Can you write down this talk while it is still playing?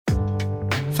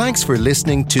Thanks for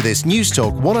listening to this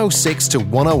Newstalk 106 to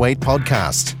 108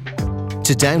 podcast.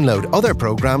 To download other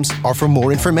programmes or for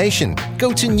more information,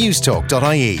 go to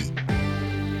newstalk.ie.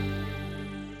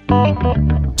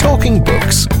 Talking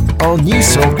Books on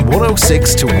Newstalk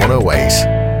 106 to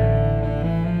 108.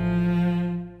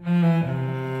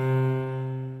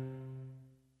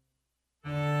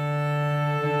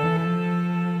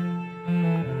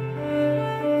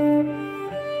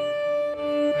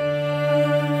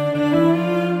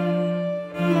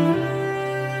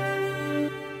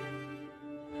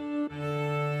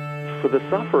 For the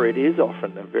sufferer, it is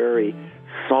often a very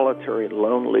solitary,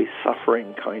 lonely,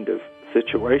 suffering kind of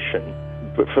situation.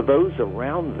 But for those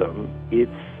around them,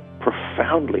 it's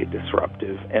profoundly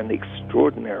disruptive and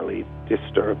extraordinarily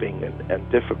disturbing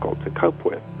and difficult to cope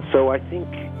with. So I think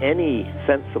any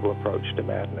sensible approach to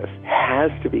madness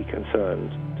has to be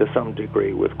concerned to some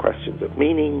degree with questions of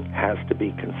meaning, has to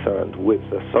be concerned with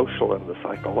the social and the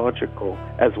psychological,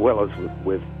 as well as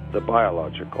with the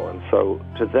biological. And so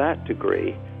to that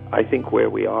degree, I think where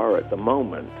we are at the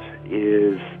moment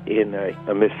is in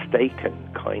a mistaken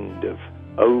kind of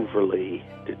overly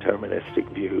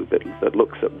deterministic view that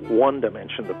looks at one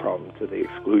dimension of the problem to the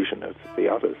exclusion of the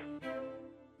others.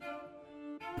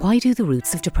 Why do the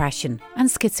roots of depression and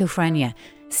schizophrenia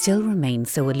still remain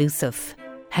so elusive?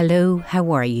 Hello,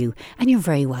 how are you? And you're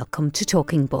very welcome to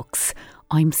Talking Books.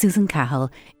 I'm Susan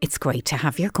Cahill. It's great to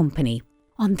have your company.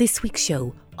 On this week's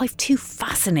show, I've two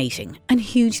fascinating and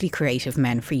hugely creative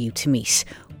men for you to meet.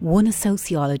 One a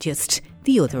sociologist,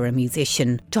 the other a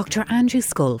musician. Dr. Andrew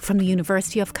Scull from the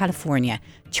University of California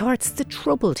charts the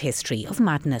troubled history of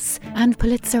madness, and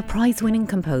Pulitzer Prize-winning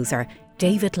composer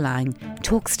David Lang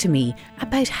talks to me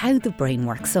about how the brain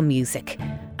works on music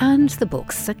and the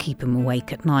books that keep him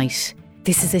awake at night.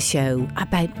 This is a show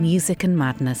about music and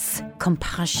madness,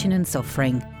 compassion and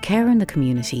suffering, care in the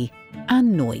community,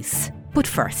 and noise. But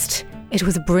first, it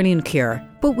was a brilliant cure,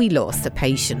 but we lost a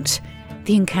patient.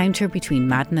 The encounter between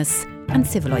madness and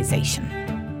civilization.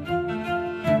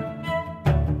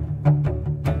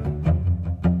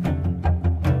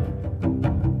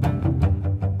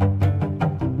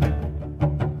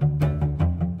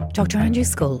 Dr. Andrew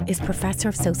Scull is Professor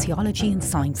of Sociology and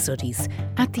Science Studies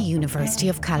at the University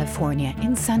of California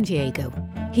in San Diego.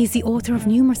 He's the author of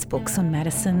numerous books on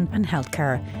medicine and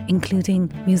healthcare, including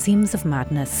Museums of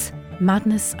Madness,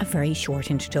 Madness, A Very Short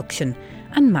Introduction,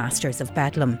 and Masters of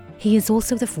Bedlam. He is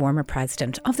also the former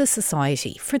president of the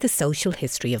Society for the Social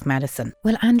History of Medicine.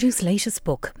 Well, Andrew's latest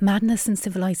book, Madness and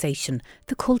Civilization,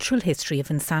 The Cultural History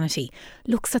of Insanity,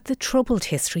 looks at the troubled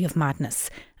history of madness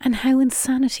and how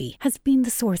insanity has been the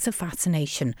source of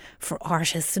fascination for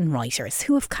artists and writers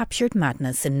who have captured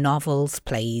madness in novels,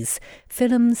 plays,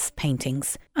 films,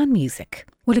 paintings, and music.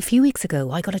 Well, a few weeks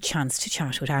ago, I got a chance to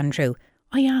chat with Andrew.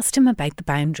 I asked him about the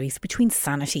boundaries between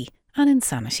sanity and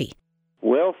insanity.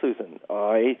 Well, Susan,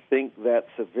 I think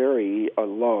that's a very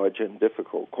large and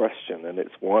difficult question, and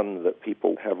it's one that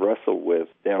people have wrestled with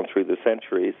down through the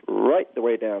centuries, right the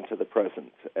way down to the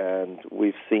present. And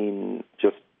we've seen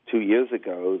just 2 years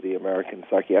ago the American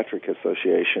Psychiatric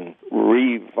Association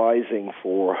revising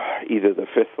for either the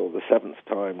fifth or the seventh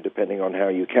time, depending on how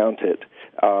you count it,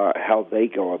 how they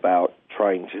go about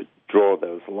trying to draw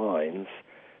those lines.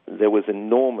 There was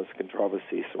enormous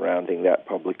controversy surrounding that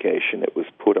publication. It was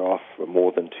put off for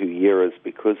more than 2 years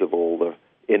because of all the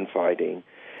infighting.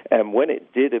 And when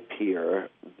it did appear,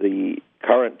 the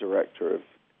current director of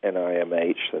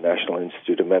NIMH, the National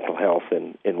Institute of Mental Health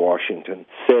in Washington,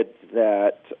 said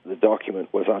that the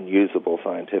document was unusable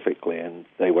scientifically and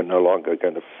they were no longer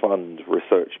going to fund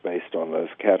research based on those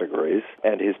categories.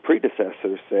 And his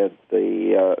predecessor said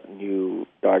the new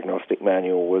diagnostic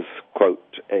manual was,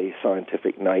 quote, a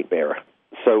scientific nightmare.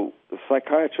 So the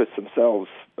psychiatrists themselves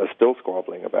are still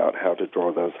squabbling about how to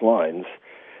draw those lines.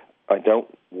 I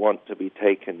don't want to be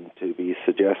taken to be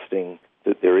suggesting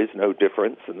that there is no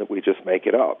difference and that we just make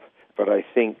it up. But I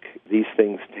think these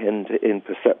things tend to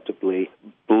imperceptibly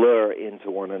blur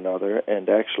into one another, and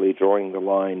actually drawing the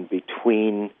line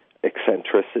between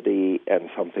eccentricity and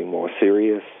something more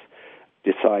serious,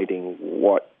 deciding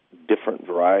what different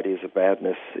varieties of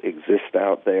madness exist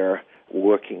out there,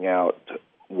 working out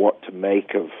what to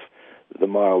make of the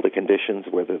milder conditions,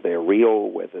 whether they're real,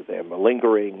 whether they're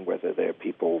malingering, whether they're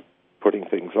people putting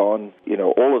things on.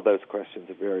 All of those questions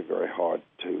are very, very hard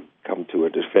to come to a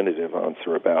definitive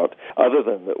answer about, other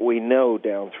than that we know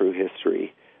down through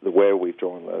history the way we've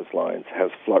drawn those lines has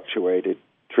fluctuated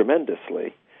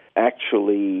tremendously.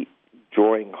 Actually,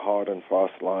 drawing hard and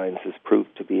fast lines has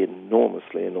proved to be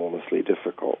enormously, enormously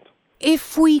difficult.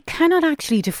 if we cannot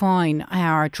actually define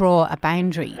or draw a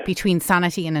boundary between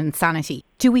sanity and insanity,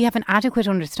 do we have an adequate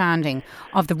understanding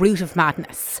of the root of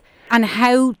madness? And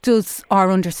how does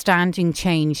our understanding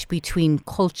change between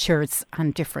cultures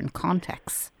and different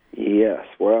contexts? Yes,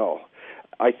 well,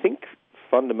 I think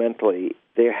fundamentally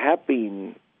there have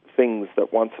been things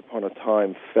that once upon a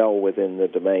time fell within the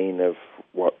domain of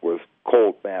what was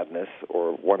called madness,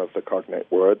 or one of the cognate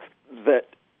words, that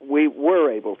we were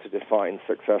able to define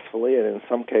successfully and in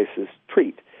some cases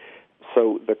treat.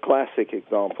 So the classic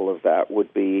example of that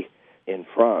would be in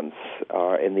France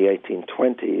in the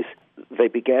 1820s. They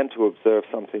began to observe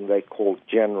something they called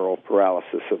general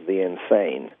paralysis of the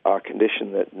insane, a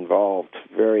condition that involved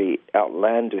very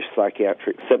outlandish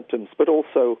psychiatric symptoms, but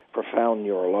also profound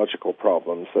neurological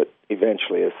problems that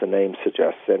eventually, as the name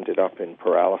suggests, ended up in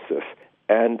paralysis.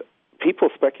 And people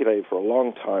speculated for a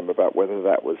long time about whether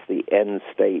that was the end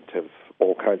state of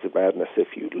all kinds of madness if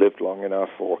you lived long enough,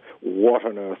 or what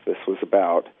on earth this was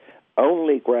about.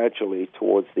 Only gradually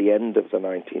towards the end of the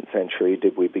 19th century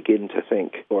did we begin to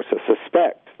think or to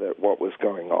suspect that what was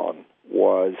going on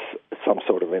was some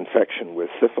sort of infection with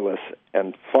syphilis.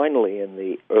 And finally, in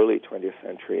the early 20th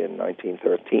century, in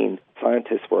 1913,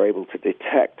 scientists were able to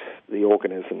detect the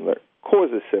organism that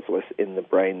causes syphilis in the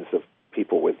brains of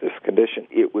people with this condition.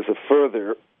 It was a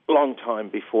further long time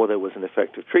before there was an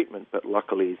effective treatment, but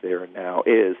luckily there now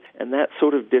is. And that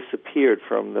sort of disappeared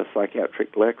from the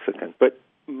psychiatric lexicon. But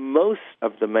most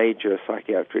of the major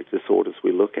psychiatric disorders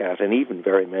we look at, and even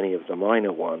very many of the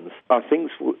minor ones, are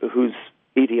things whose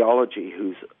etiology,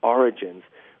 whose origins,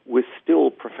 we're still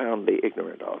profoundly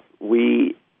ignorant of.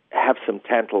 We have some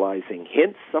tantalizing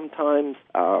hints sometimes.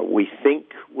 We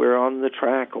think we're on the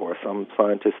track, or some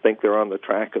scientists think they're on the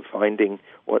track of finding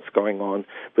what's going on.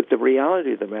 But the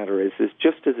reality of the matter is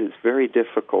just as it's very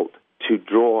difficult to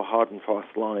draw hard and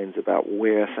fast lines about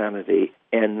where sanity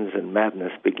ends and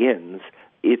madness begins,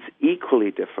 it's equally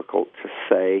difficult to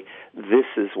say this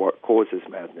is what causes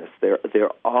madness. There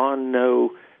are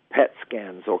no PET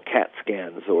scans or CAT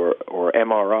scans or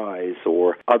MRIs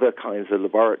or other kinds of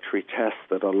laboratory tests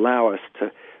that allow us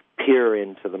to peer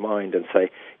into the mind and say,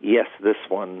 yes, this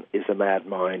one is a mad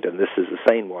mind and this is a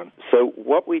sane one. So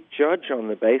what we judge on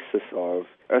the basis of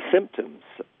are symptoms,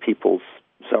 people's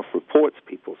self-reports,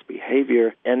 people's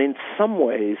behavior, and in some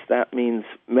ways that means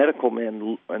medical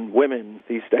men and women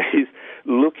these days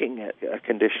looking at a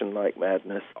condition like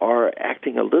madness are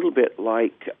acting a little bit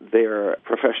like their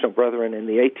professional brethren in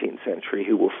the 18th century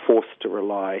who were forced to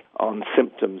rely on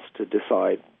symptoms to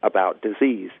decide about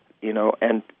disease,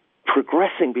 and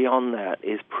progressing beyond that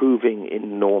is proving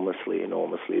enormously,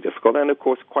 enormously difficult, and of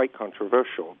course quite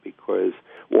controversial, because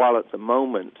while at the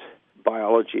moment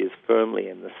biology is firmly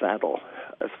in the saddle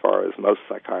as far as most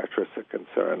psychiatrists are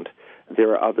concerned, there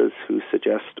are others who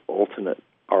suggest alternate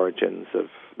origins of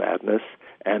madness,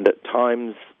 and at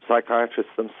times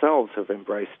psychiatrists themselves have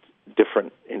embraced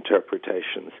different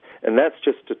interpretations. And that's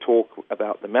just to talk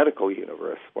about the medical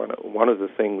universe. One of the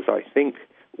things I think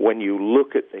when you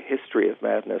look at the history of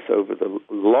madness over the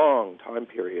long time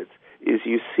periods is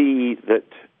you see that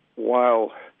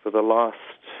while for the last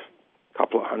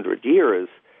couple of hundred years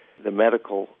the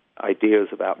medical ideas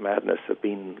about madness have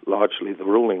been largely the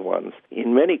ruling ones,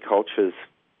 in many cultures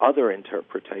other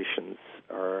interpretations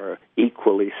are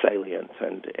equally salient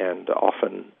and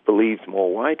often believed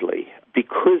more widely,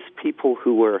 because people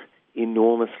who were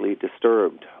enormously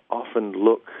disturbed often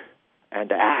look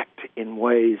and act in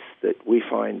ways that we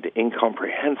find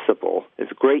incomprehensible. There's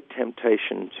great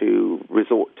temptation to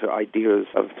resort to ideas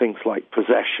of things like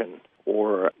possession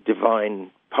or divine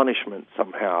punishment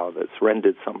somehow that's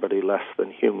rendered somebody less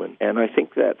than human. And I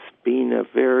think that's been a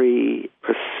very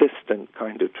persistent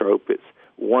kind of trope. It's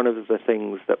one of the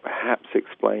things that perhaps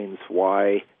explains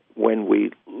why when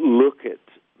we look at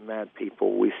mad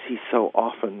people, we see so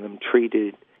often them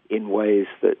treated in ways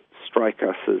that strike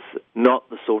us as not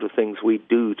the sort of things we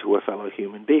do to a fellow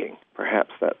human being.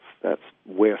 Perhaps that's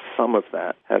where some of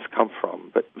that has come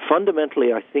from. But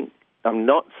fundamentally, I think I'm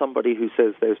not somebody who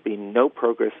says there's been no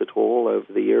progress at all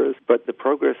over the years, but the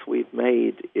progress we've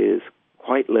made is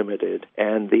quite limited,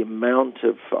 and the amount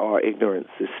of our ignorance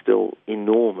is still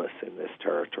enormous in this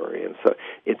territory. And so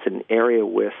it's an area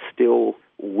where still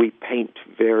we paint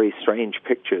very strange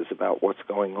pictures about what's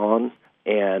going on,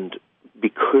 and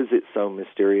because it's so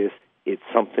mysterious, it's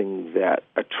something that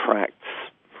attracts,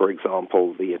 for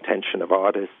example, the attention of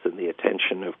artists and the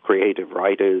attention of creative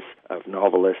writers, of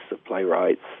novelists, of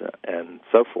playwrights, and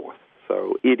so forth.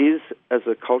 So it is, as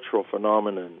a cultural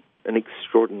phenomenon, an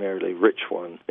extraordinarily rich one.